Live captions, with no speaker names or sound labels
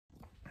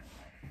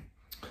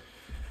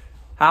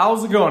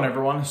How's it going,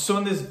 everyone? So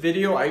in this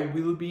video, I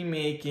will be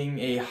making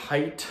a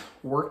height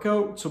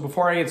workout. So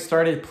before I get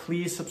started,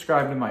 please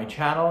subscribe to my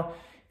channel.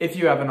 If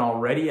you haven't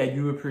already, I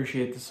do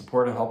appreciate the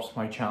support. It helps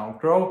my channel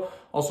grow.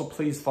 Also,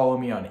 please follow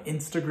me on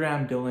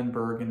Instagram,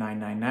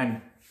 DylanBerg999.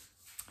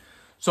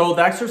 So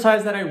the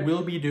exercise that I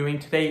will be doing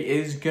today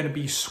is going to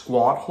be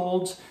squat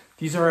holds.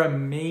 These are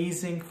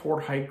amazing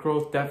for height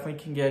growth.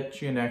 Definitely can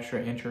get you an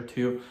extra inch or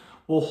two.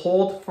 We'll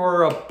hold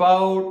for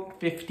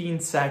about 15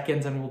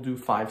 seconds and we'll do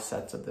 5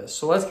 sets of this.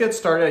 So let's get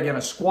started. Again,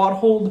 a squat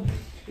hold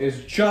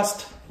is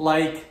just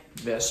like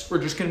this.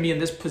 We're just going to be in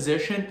this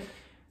position,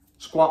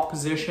 squat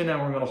position,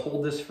 and we're going to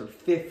hold this for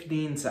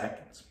 15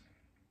 seconds.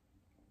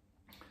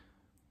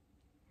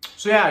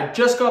 So yeah, I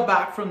just got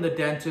back from the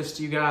dentist,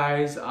 you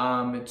guys. It's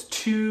almost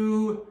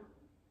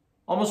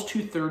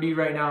 2:30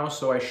 right now,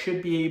 so I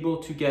should be able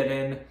to get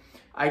in.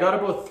 I got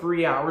about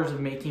 3 hours of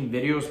making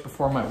videos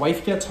before my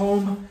wife gets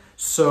home.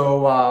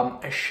 So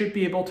I should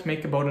be able to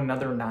make about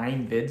another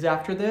 9 vids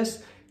after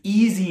this.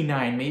 Easy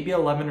 9, maybe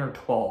 11 or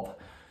 12.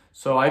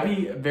 So I'd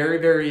be very,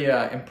 very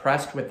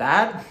impressed with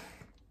that.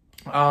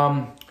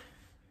 And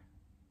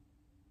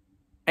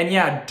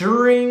yeah,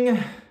 during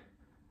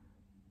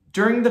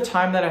the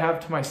time that I have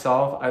to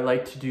myself, I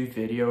like to do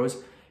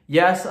videos.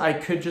 Yes, I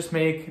could just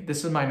make,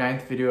 this is my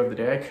 9th video of the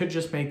day. I could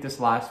just make this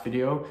last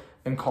video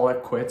and call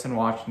it quits and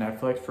watch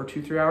Netflix for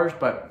 2-3 hours,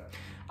 but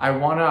I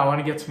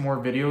wanna get some more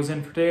videos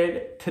in for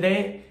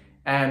today.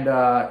 And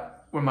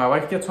when my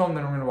wife gets home,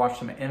 then we're gonna watch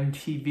some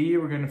MTV.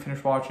 We're gonna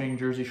finish watching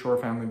Jersey Shore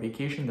Family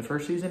Vacation, the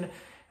first season,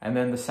 and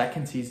then the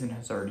second season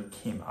has already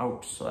came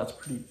out, so that's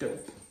pretty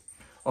dope.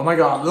 Oh my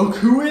God, look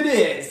who it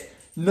is!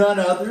 None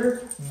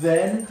other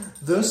than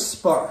the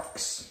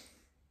Sparks.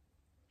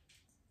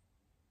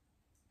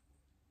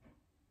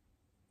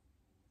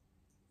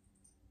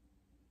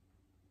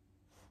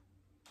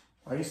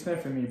 Why are you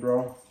sniffing me,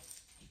 bro?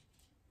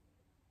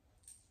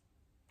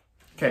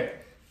 Okay.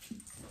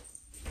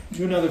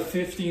 Do another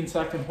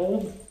 15-second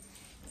hold.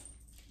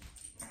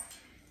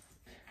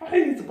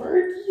 Hi,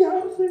 Sparky.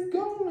 How's it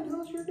going?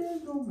 How's your day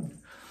going?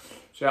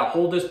 So yeah,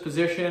 hold this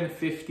position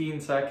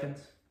 15 seconds.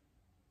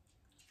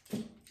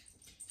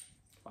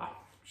 Wow,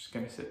 just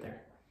gonna sit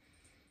there.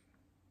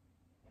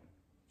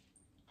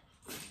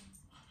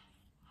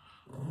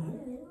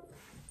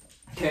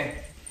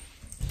 Okay.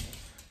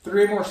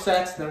 3 more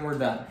sets, then we're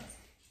done.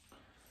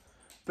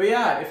 But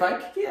yeah, if I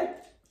could get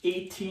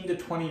 18 to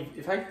 20,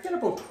 if I could get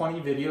about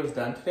 20 videos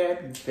done today,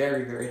 I'd be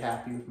very, very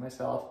happy with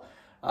myself.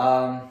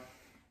 But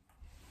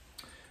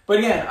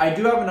again, I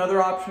do have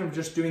another option of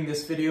just doing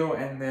this video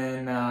and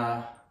then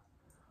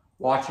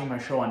watching my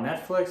show on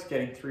Netflix,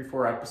 getting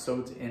 3-4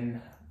 episodes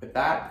in with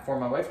that before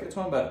my wife gets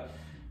home, but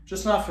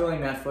just not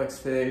feeling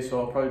Netflix today,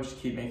 so I'll probably just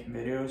keep making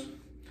videos.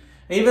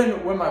 And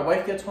even when my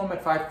wife gets home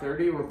at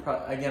 5:30,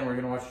 we're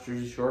gonna watch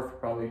Jersey Shore for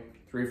probably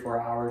 3-4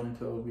 hours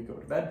until we go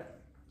to bed.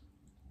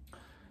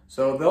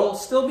 So there'll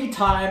still be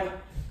time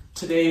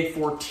today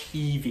for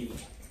TV.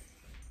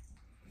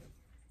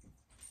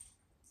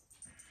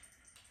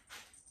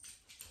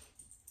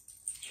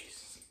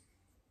 Jesus.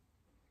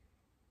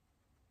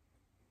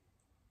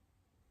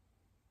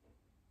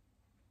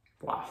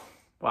 Wow.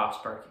 Wow,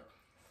 Sparky.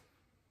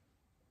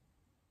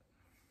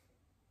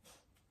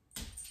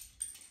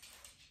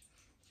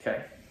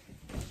 Okay.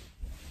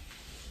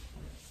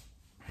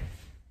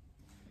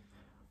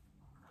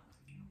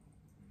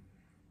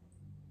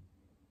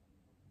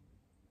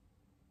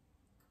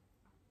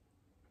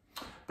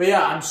 But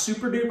yeah, I'm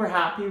super duper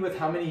happy with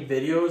how many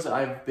videos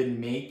I've been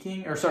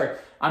making,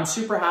 I'm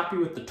super happy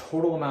with the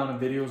total amount of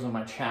videos on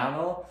my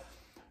channel.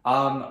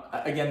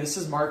 Again, this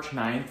is March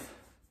 9th.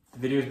 The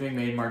video is being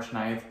made March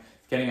 9th,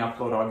 getting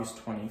uploaded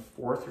August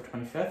 24th or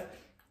 25th.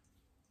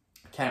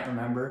 I can't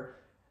remember.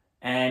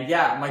 And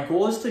yeah, my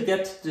goal is to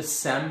get to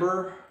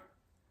December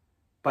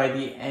by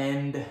the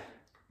end,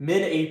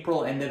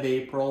 mid-April, end of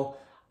April.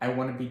 I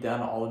want to be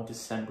done all of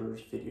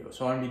December's videos.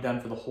 So I want to be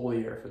done for the whole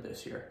year for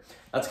this year.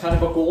 That's kind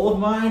of a goal of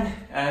mine,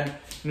 and I'm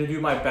going to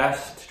do my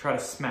best to try to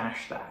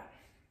smash that.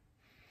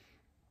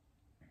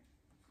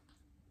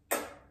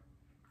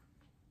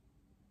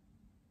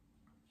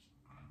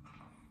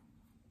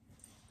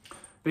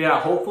 But yeah,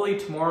 hopefully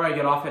tomorrow I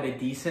get off at a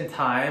decent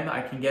time.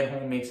 I can get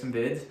home, make some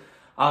vids.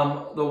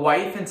 The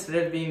wife,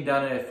 instead of being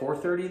done at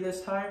 4:30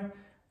 this time,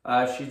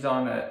 she's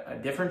on a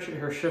different,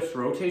 her shift's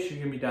rotation. She's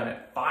going to be done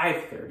at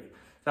 5:30.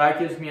 So that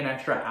gives me an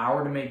extra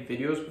hour to make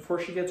videos before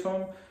she gets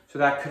home. So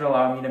that could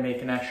allow me to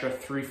make an extra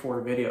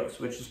 3-4 videos,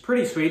 which is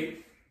pretty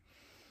sweet.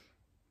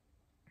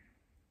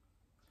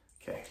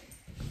 Okay.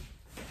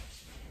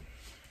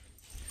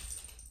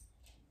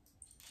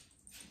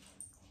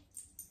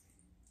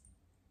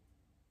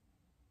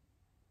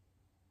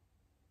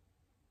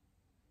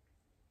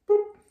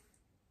 Boop.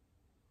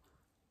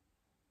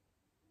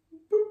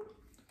 Boop.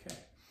 Okay.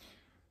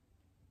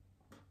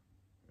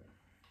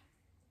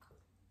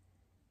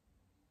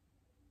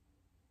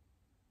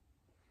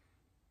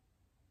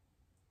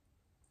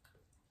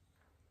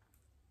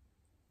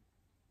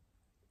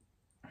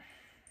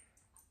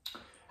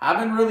 I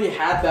haven't really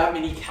had that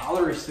many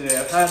calories today.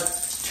 I've had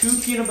 2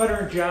 peanut butter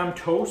and jam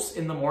toasts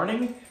in the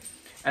morning.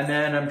 And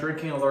then I'm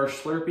drinking a large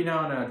Slurpee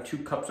now and 2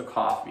 cups of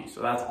coffee.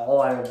 So that's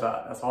all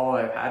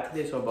I've had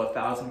today. So about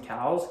 1,000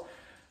 calories.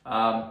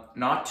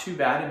 Not too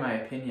bad in my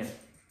opinion.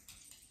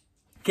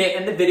 Okay,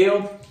 end the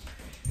video.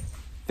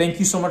 Thank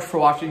you so much for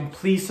watching.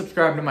 Please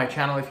subscribe to my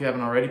channel if you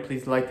haven't already.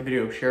 Please like the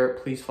video, share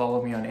it. Please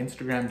follow me on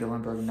Instagram,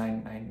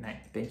 Dylanberg999.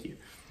 Thank you.